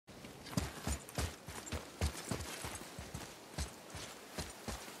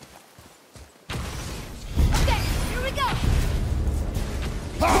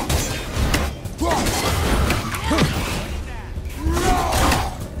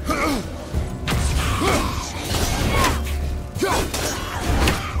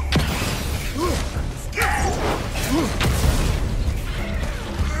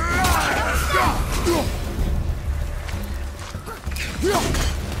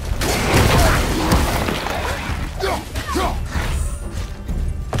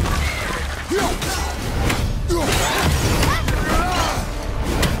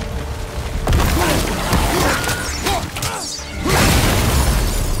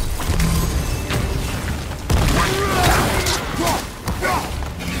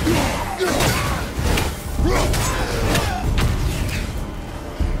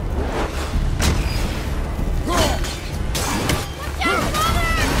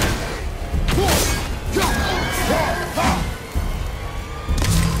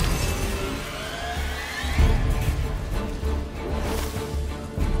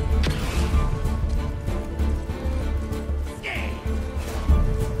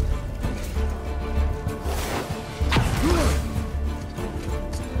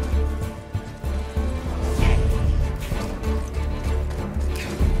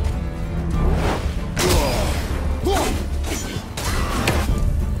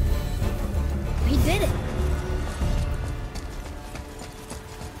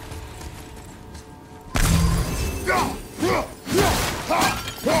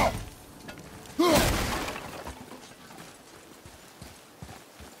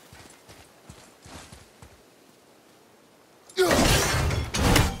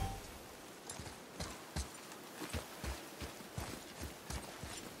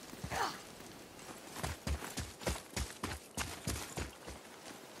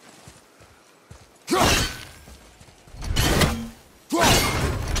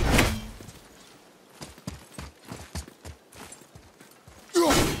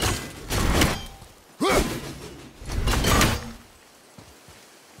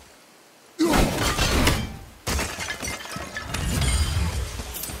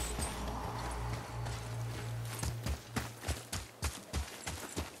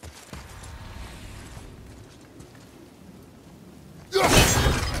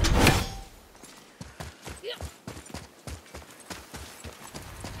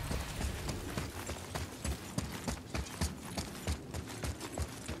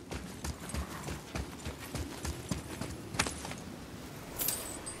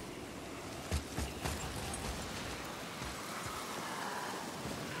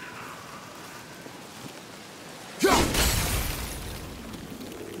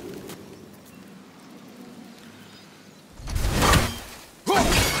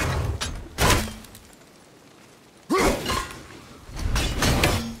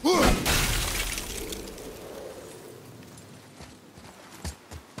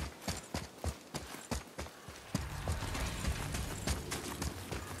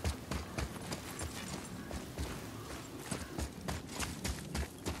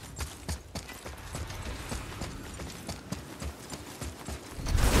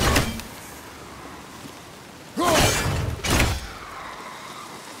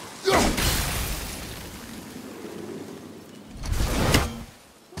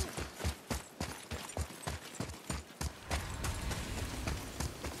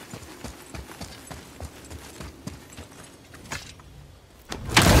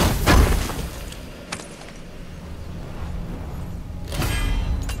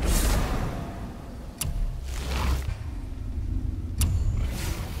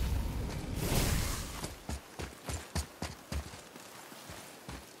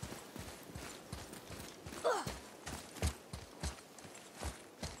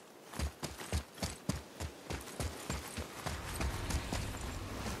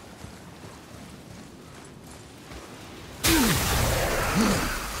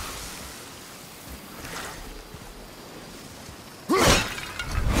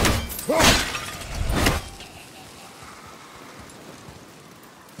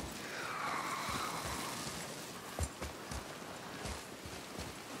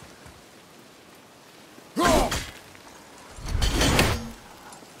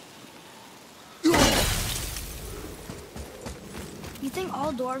You think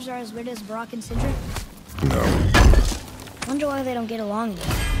all dwarves are as weird as Brock and Cindric? No. Wonder why they don't get along yet.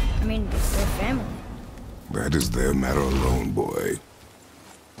 I mean, they're family. That is their matter alone, boy.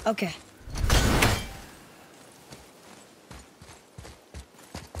 Okay.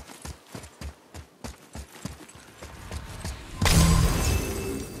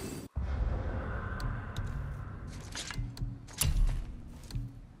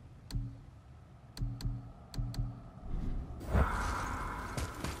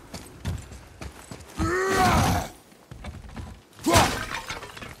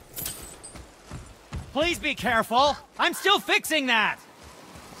 Please be careful! I'm still fixing that!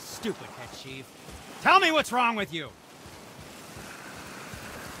 Stupid head chief. Tell me what's wrong with you!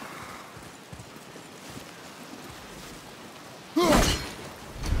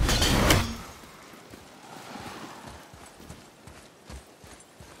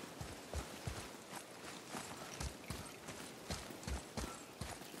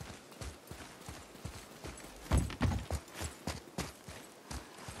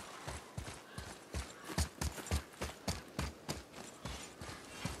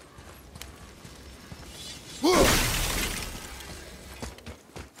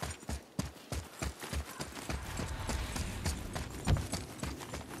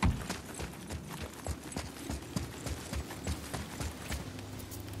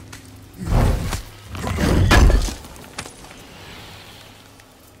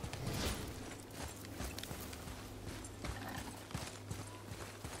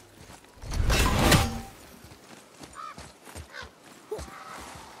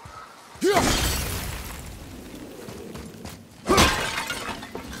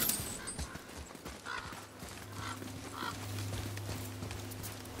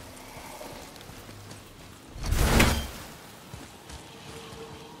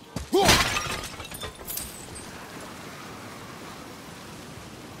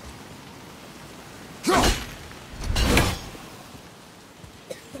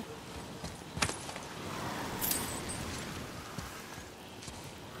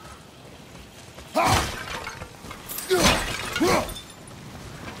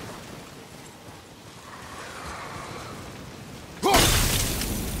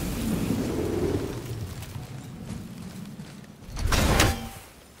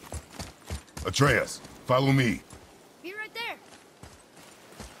 Atreus, follow me. Be right there.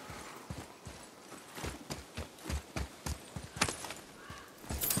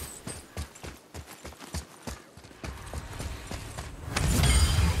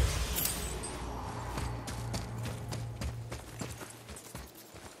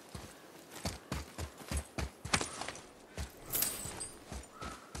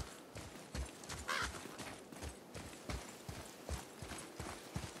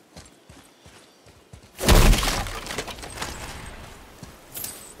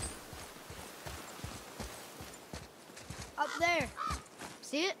 Up there.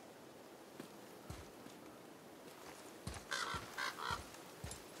 See it?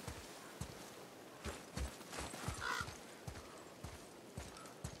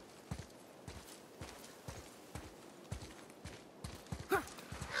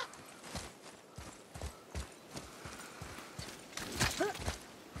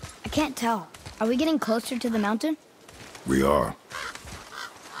 I can't tell. Are we getting closer to the mountain? We are.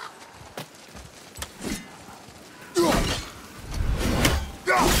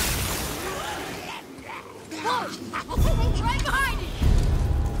 Right behind you!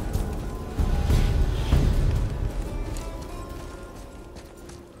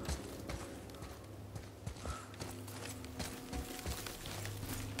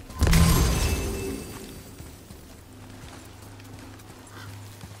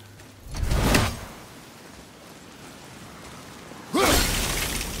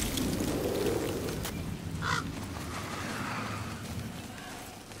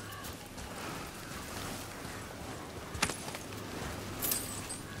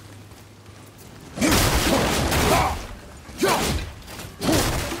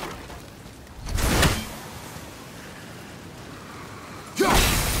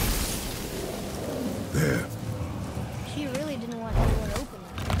 There. She really didn't want anyone to open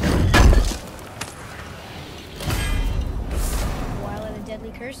it. Why let a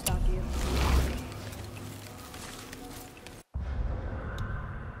deadly curse stop you?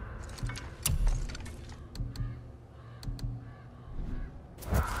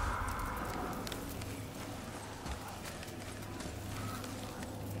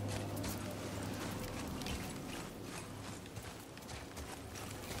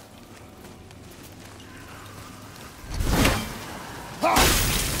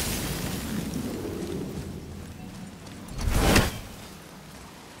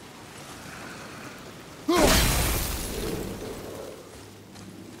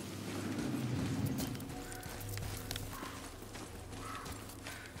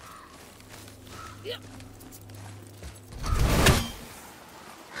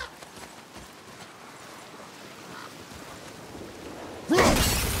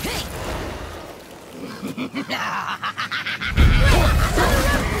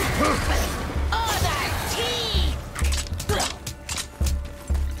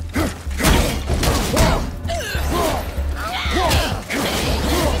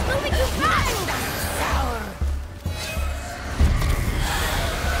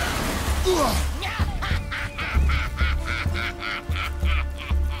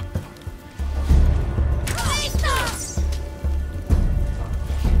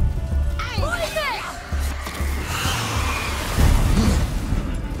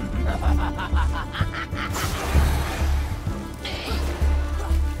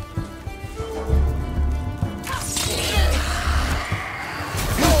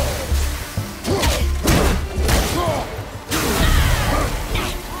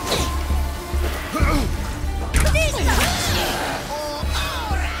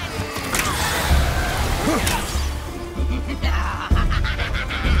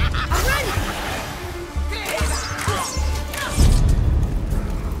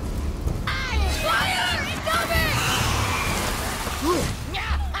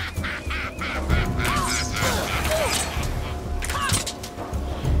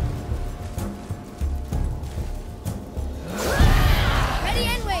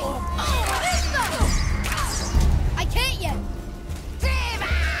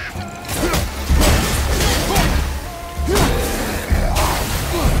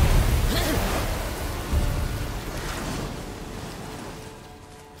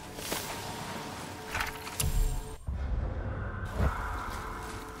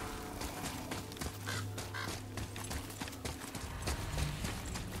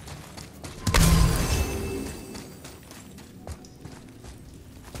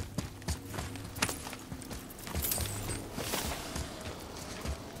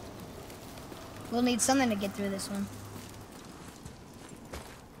 We'll need something to get through this one.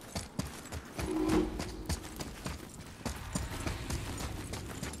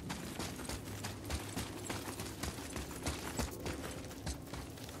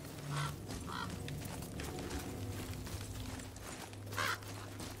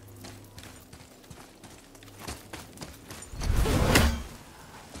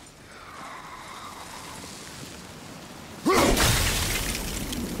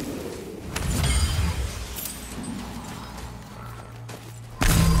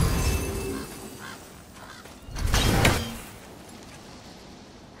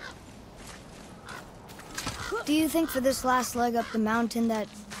 Do you think for this last leg up the mountain that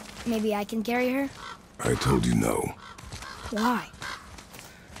maybe I can carry her? I told you no. Why?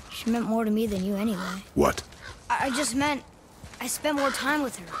 She meant more to me than you anyway. What? I just meant I spent more time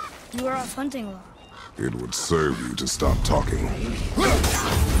with her. You were off hunting a lot. It would serve you to stop talking. This is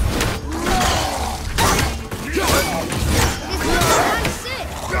how to sit.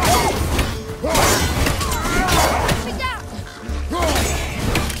 Put me down.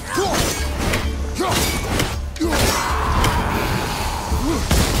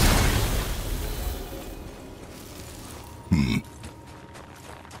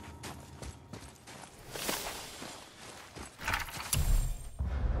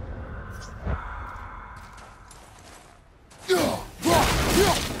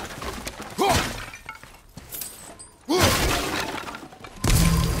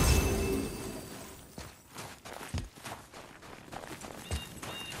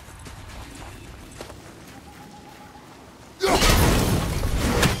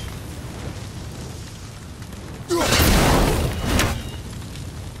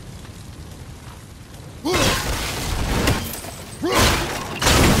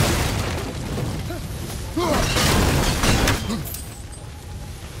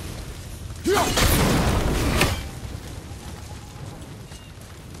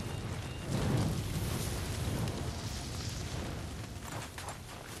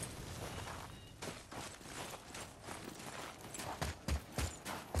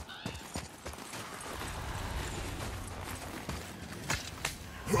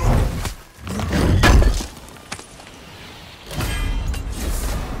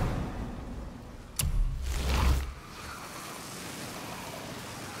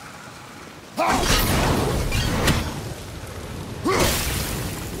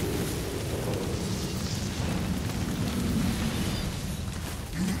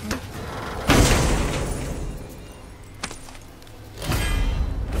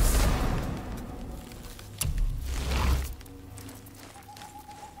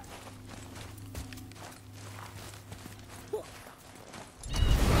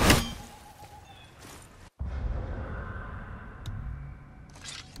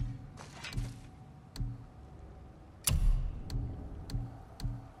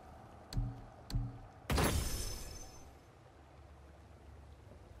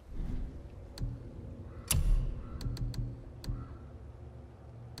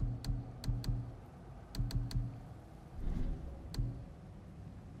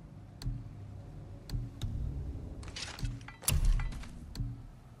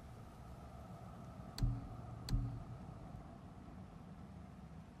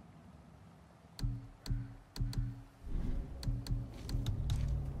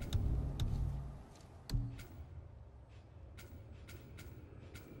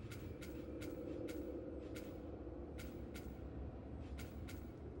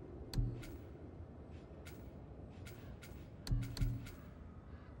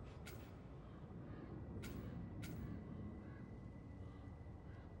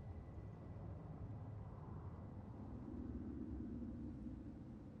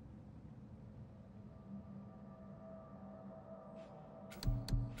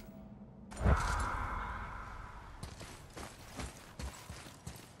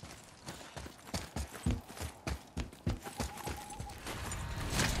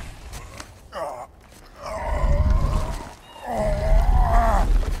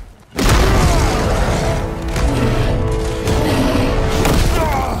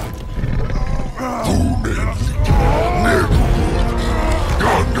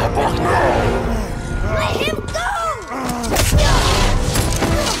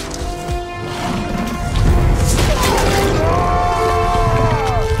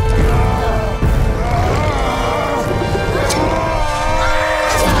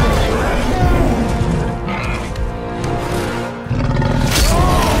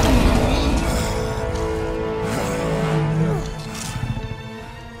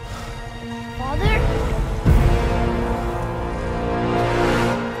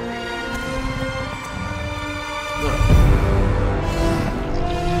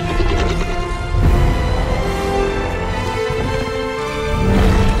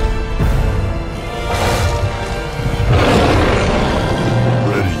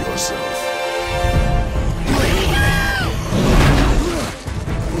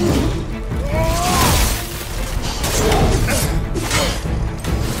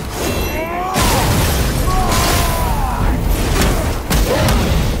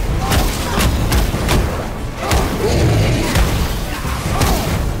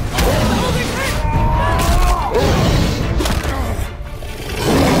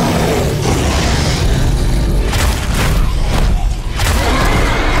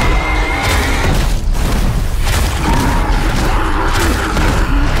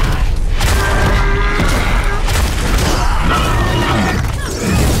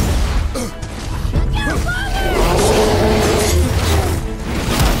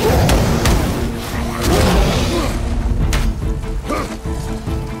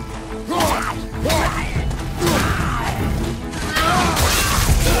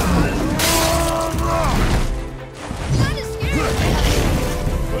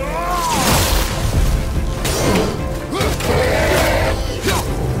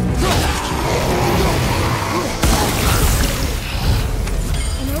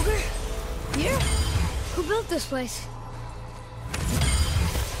 place.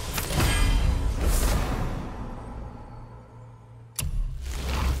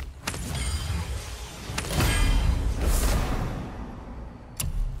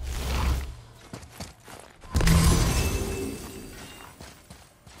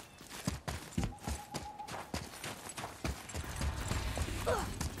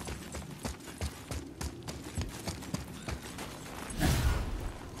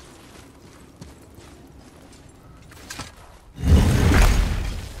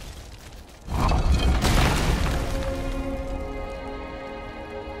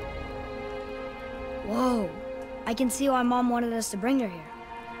 Whoa. I can see why Mom wanted us to bring her here.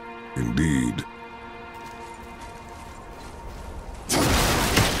 Indeed.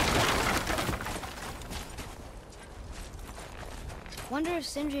 Wonder if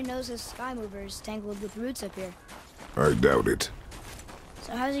Sindri knows his sky mover is tangled with roots up here. I doubt it.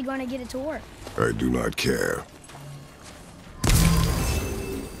 So how's he going to get it to work? I do not care.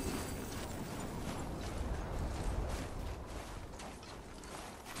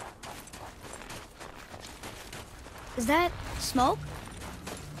 Is that smoke?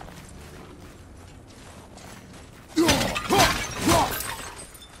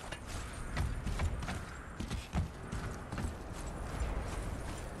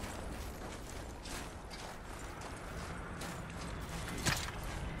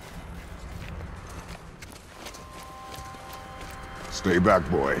 Stay back,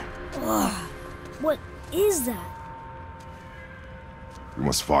 boy. Ugh. What is that? We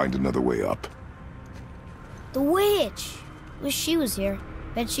must find another way up. The witch! Wish she was here.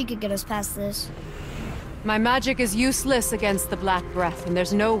 Bet she could get us past this. My magic is useless against the Black Breath, and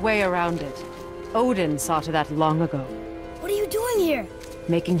there's no way around it. Odin saw to that long ago. What are you doing here?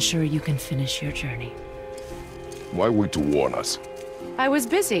 Making sure you can finish your journey. Why wait to warn us? I was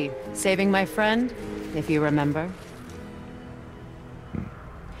busy, saving my friend, if you remember.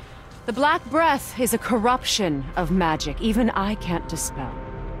 The Black Breath is a corruption of magic even I can't dispel.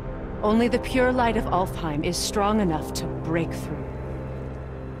 Only the pure light of Alfheim is strong enough to break through.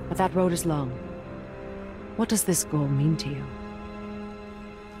 But that road is long. What does this goal mean to you?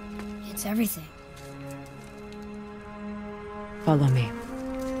 It's everything. Follow me.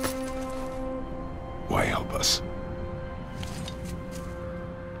 Why help us?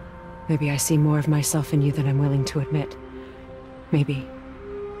 Maybe I see more of myself in you than I'm willing to admit. Maybe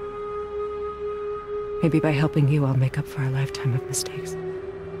by helping you, I'll make up for a lifetime of mistakes.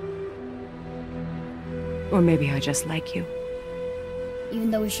 Or maybe I just like you. Even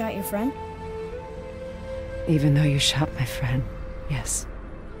though we shot your friend? Even though you shot my friend, yes.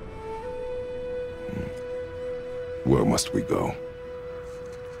 Where must we go?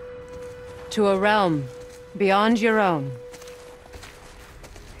 To a realm beyond your own.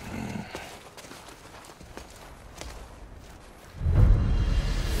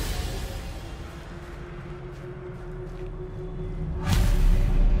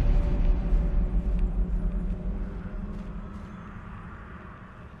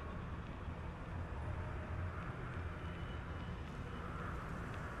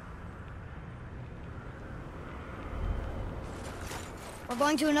 We're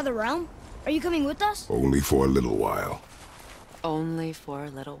going to another realm? Are you coming with us? Only for a little while. Only for a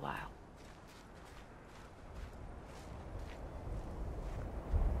little while.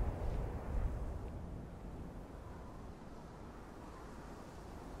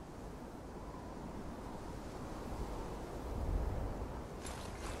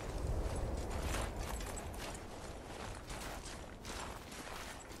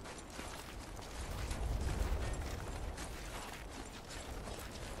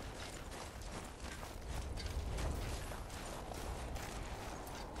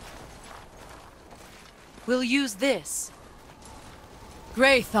 We'll use this.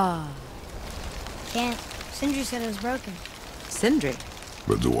 Greythaw. Can't. Sindri said it was broken. Sindri?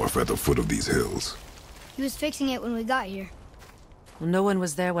 The dwarf at the foot of these hills. He was fixing it when we got here. Well, no one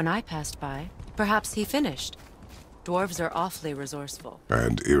was there when I passed by. Perhaps he finished. Dwarves are awfully resourceful.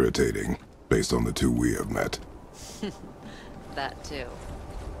 And irritating, based on the two we have met. That too.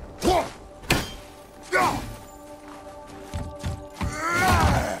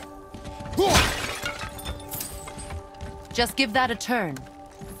 Just give that a turn.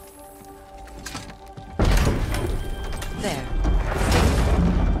 There.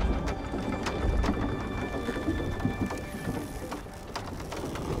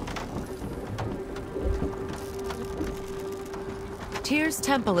 Tyr's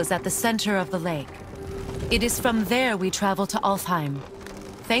temple is at the center of the lake. It is from there we travel to Alfheim.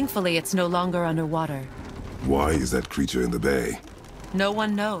 Thankfully, it's no longer underwater. Why is that creature in the bay? No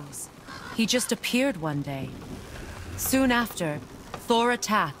one knows. He just appeared one day. Soon after, Thor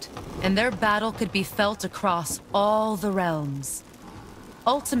attacked, and their battle could be felt across all the realms.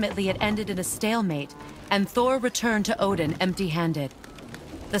 Ultimately, it ended in a stalemate, and Thor returned to Odin empty-handed.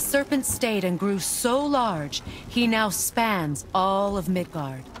 The serpent stayed and grew so large, he now spans all of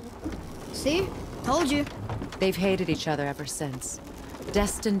Midgard. See? Told you. They've hated each other ever since,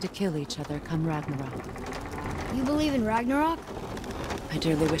 destined to kill each other come Ragnarok. You believe in Ragnarok? I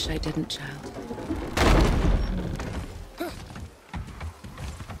dearly wish I didn't, child.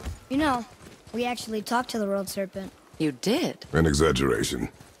 You know, we actually talked to the World Serpent. You did? An exaggeration.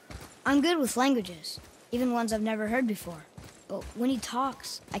 I'm good with languages, even ones I've never heard before. But when he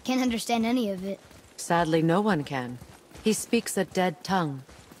talks, I can't understand any of it. Sadly, no one can. He speaks a dead tongue.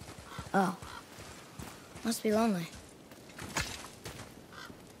 Oh. Must be lonely.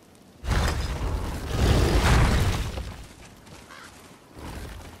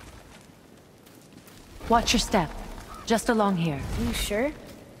 Watch your step. Just along here. You sure?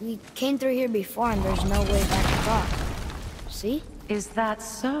 We came through here before and there's no way back across. See? Is that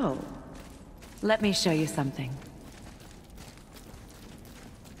so? Let me show you something.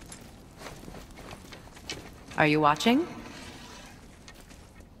 Are you watching?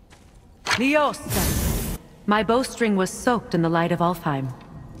 Liosta! My bowstring was soaked in the light of Alfheim.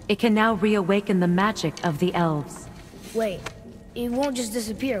 It can now reawaken the magic of the elves. Wait, it won't just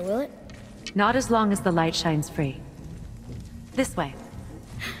disappear, will it? Not as long as the light shines free. This way.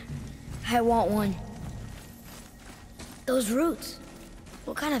 I want one. Those roots.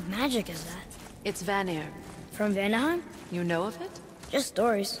 What kind of magic is that? It's Vanir. From Vanaheim? You know of it? Just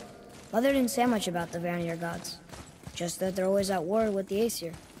stories. Mother didn't say much about the Vanir gods. Just that they're always at war with the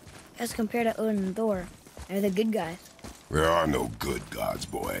Aesir. As compared to Odin and Thor, they're the good guys. There are no good gods,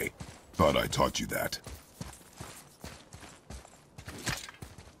 boy. Thought I taught you that.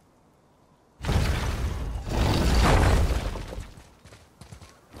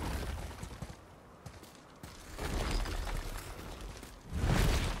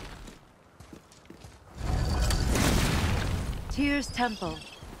 Tyr's temple.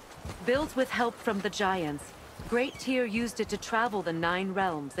 Built with help from the giants, Great Tyr used it to travel the 9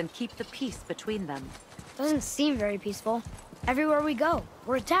 realms and keep the peace between them. Doesn't seem very peaceful. Everywhere we go,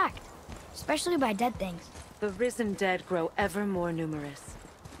 we're attacked. Especially by dead things. The risen dead grow ever more numerous.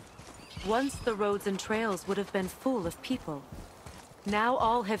 Once the roads and trails would have been full of people. Now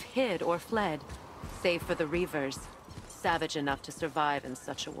all have hid or fled, save for the Reavers, savage enough to survive in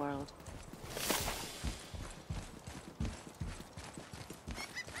such a world.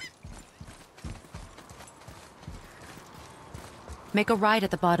 Make a right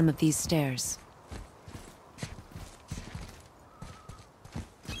at the bottom of these stairs.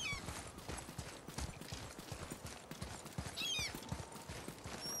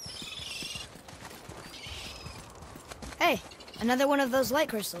 Hey, another one of those light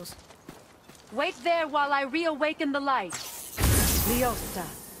crystals. Wait there while I reawaken the light. Liosta.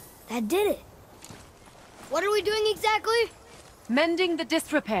 That did it. What are we doing exactly? Mending the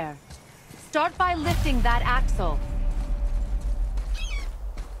disrepair. Start by lifting that axle.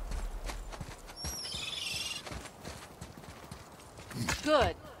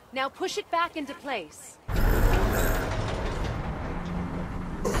 Good. Now push it back into place.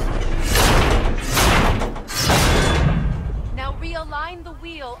 Now realign the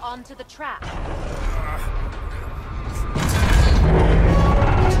wheel onto the track.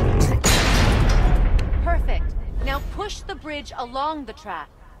 Perfect. Now push the bridge along the track.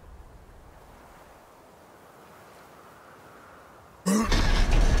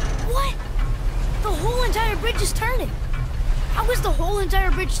 What? The whole entire bridge is turning. How is the whole entire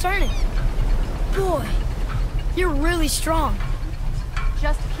bridge turning? Boy, you're really strong.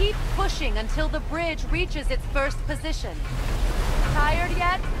 Just keep pushing until the bridge reaches its first position. Tired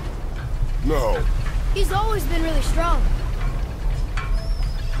yet? No. He's always been really strong.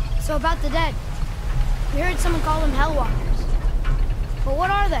 So about the dead. We heard someone call them Hellwalkers. But what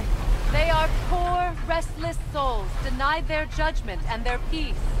are they? They are poor, restless souls, denied their judgment and their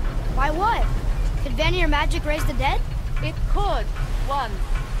peace. Why what? Could Vanir magic raise the dead? It could, once.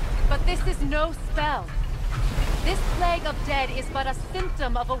 But this is no spell. This plague of dead is but a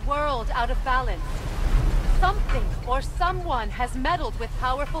symptom of a world out of balance. Something or someone has meddled with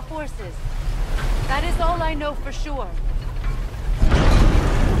powerful forces. That is all I know for sure.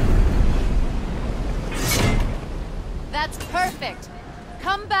 That's perfect.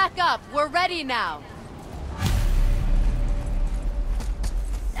 Come back up. We're ready now.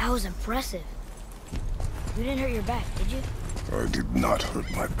 That was impressive. You didn't hurt your back, did you? I did not hurt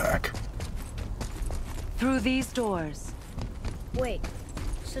my back. Through these doors. Wait,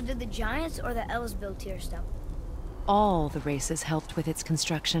 so did the giants or the elves build Tyr stuff? All the races helped with its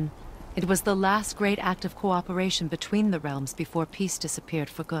construction. It was the last great act of cooperation between the realms before peace disappeared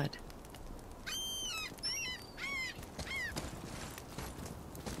for good.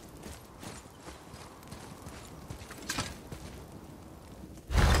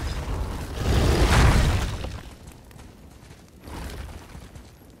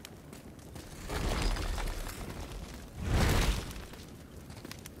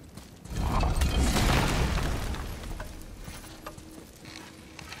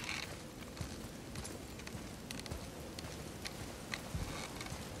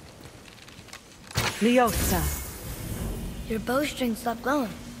 Lyosa. Your bowstring stopped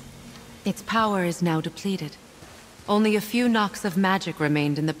glowing. Its power is now depleted. Only a few knocks of magic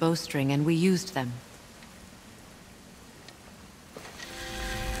remained in the bowstring, and we used them.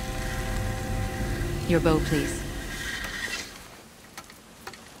 Your bow, please.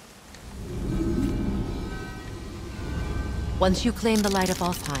 Once you claim the light of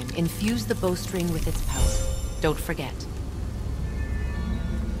Alfheim, infuse the bowstring with its power. Don't forget.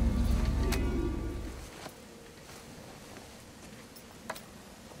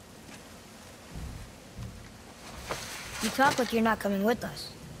 You talk like you're not coming with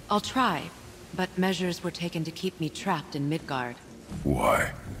us. I'll try, but measures were taken to keep me trapped in Midgard.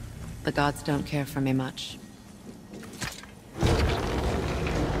 Why? The gods don't care for me much.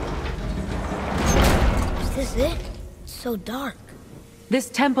 Is this it? It's so dark. This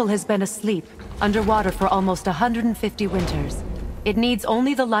temple has been asleep, underwater for almost 150 winters. It needs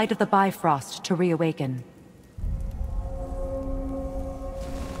only the light of the Bifrost to reawaken.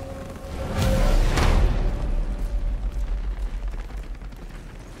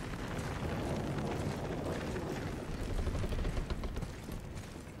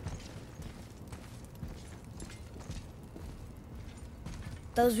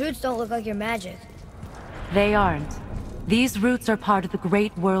 Those roots don't look like your magic. They aren't. These roots are part of the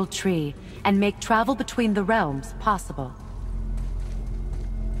Great World Tree, and make travel between the realms possible.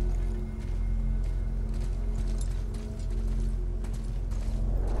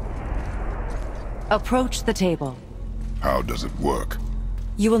 Approach the table. How does it work?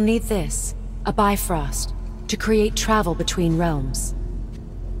 You will need this, a Bifrost, to create travel between realms.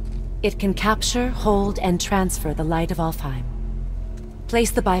 It can capture, hold, and transfer the light of Alfheim.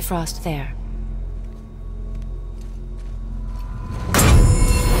 Place the Bifrost there.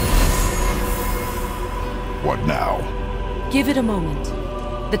 What now? Give it a moment.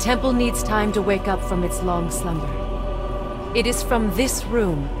 The temple needs time to wake up from its long slumber. It is from this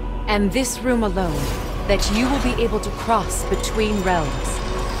room, and this room alone, that you will be able to cross between realms.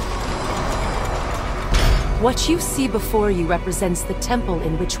 What you see before you represents the temple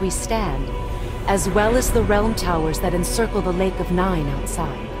in which we stand, as well as the realm towers that encircle the Lake of Nine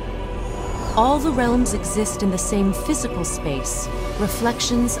outside. All the realms exist in the same physical space,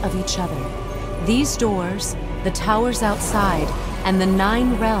 reflections of each other. These doors, the towers outside, and the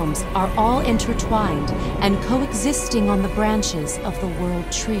 9 realms are all intertwined and coexisting on the branches of the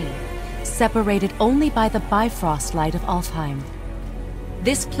World Tree, separated only by the Bifrost light of Alfheim.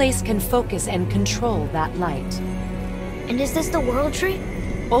 This place can focus and control that light. And is this the World Tree?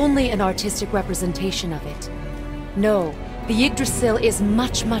 Only an artistic representation of it. No, the Yggdrasil is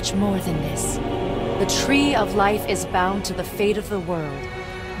much, much more than this. The Tree of Life is bound to the fate of the world,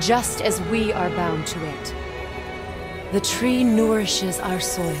 just as we are bound to it. The tree nourishes our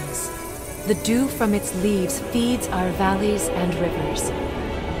soils. The dew from its leaves feeds our valleys and rivers.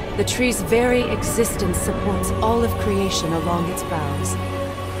 The tree's very existence supports all of creation along its boughs.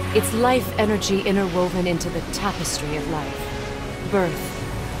 Its life energy interwoven into the tapestry of life.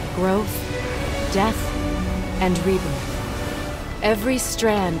 Birth, growth, death, and rebirth. Every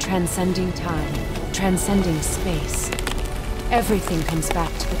strand transcending time, transcending space. Everything comes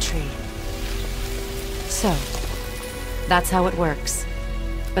back to the tree. So, that's how it works.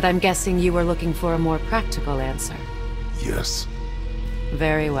 But I'm guessing you were looking for a more practical answer. Yes.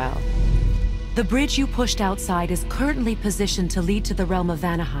 Very well. The bridge you pushed outside is currently positioned to lead to the realm of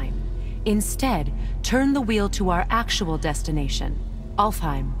Vanaheim. Instead, turn the wheel to our actual destination,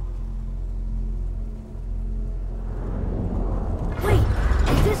 Alfheim. Wait,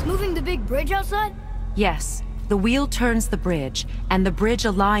 is this moving the big bridge outside? Yes, the wheel turns the bridge, and the bridge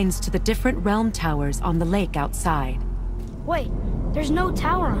aligns to the different realm towers on the lake outside. Wait, there's no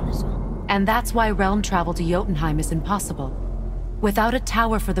tower on this one. And that's why realm travel to Jotunheim is impossible. Without a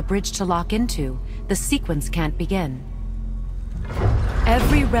tower for the bridge to lock into, the sequence can't begin.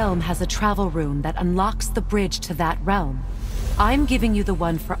 Every realm has a travel rune that unlocks the bridge to that realm. I'm giving you the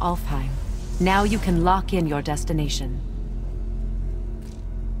one for Alfheim. Now you can lock in your destination.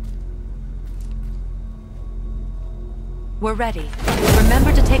 We're ready.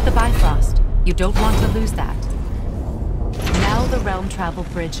 Remember to take the Bifrost. You don't want to lose that. Now the realm travel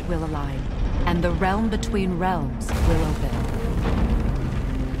bridge will align, and the realm between realms will open.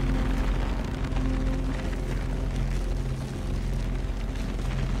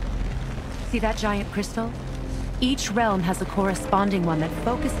 See that giant crystal? Each realm has a corresponding one that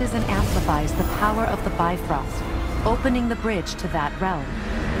focuses and amplifies the power of the Bifrost, opening the bridge to that realm.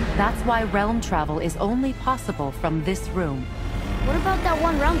 That's why realm travel is only possible from this room. What about that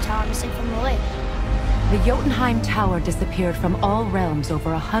one realm tower missing from the lake? The Jotunheim Tower disappeared from all realms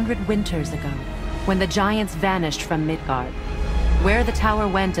over 100 winters ago, when the giants vanished from Midgard. Where the tower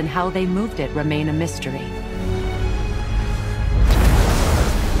went and how they moved it remain a mystery.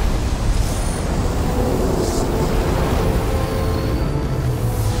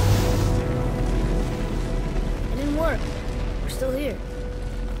 It didn't work. We're still here.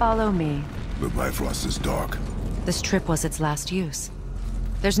 Follow me. The Bifrost is dark. This trip was its last use.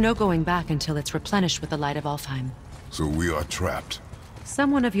 There's no going back until it's replenished with the light of Alfheim. So we are trapped.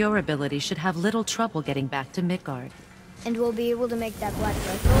 Someone of your ability should have little trouble getting back to Midgard. And we'll be able to make that black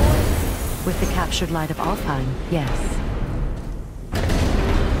breath go away? With the captured light of Alfheim, yes.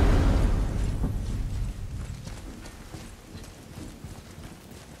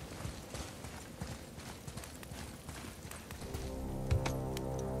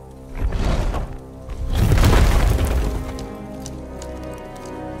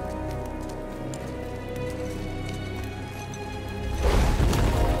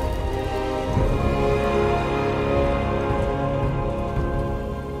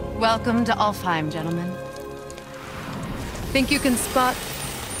 Welcome to Alfheim, gentlemen. Think you can spot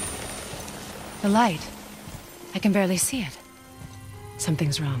the light? I can barely see it.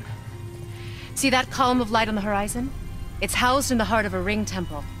 Something's wrong. See that column of light on the horizon? It's housed in the heart of a ring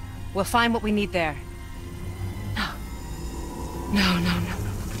temple. We'll find what we need there. No. No.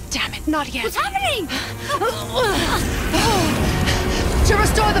 Damn it, not yet. What's happening? To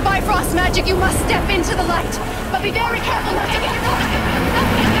restore the Bifrost magic, you must step into the light. But be very careful not to get caught.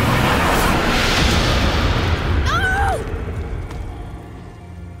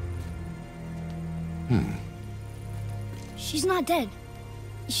 She's not dead.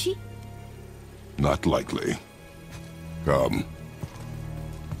 Is she? Not likely. Come.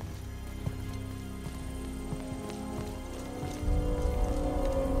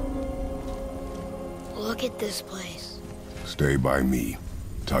 Look at this place. Stay by me.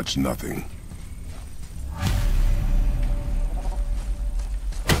 Touch nothing.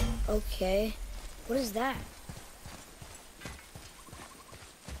 Okay. What is that?